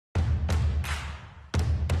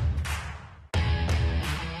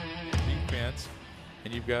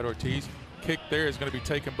and you've got Ortiz. Kick there is going to be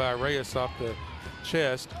taken by Reyes off the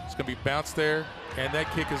chest. It's going to be bounced there, and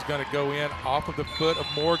that kick is going to go in off of the foot of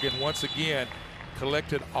Morgan once again,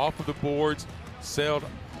 collected off of the boards, sailed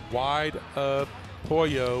wide of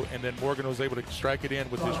Pollo, and then Morgan was able to strike it in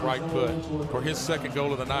with his right foot for his second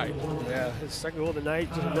goal of the night. Yeah, his second goal of the night,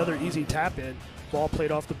 just another easy tap in. Ball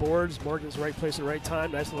played off the boards, Morgan's right place at the right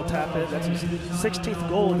time, nice little tap in. That's his 16th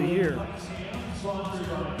goal of the year.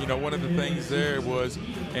 You know, one of the things there was,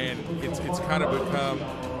 and it's kind of become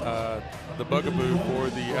the bugaboo for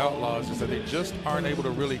the Outlaws, is that they just aren't able to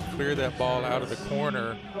really clear that ball out of the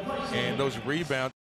corner, and those rebounds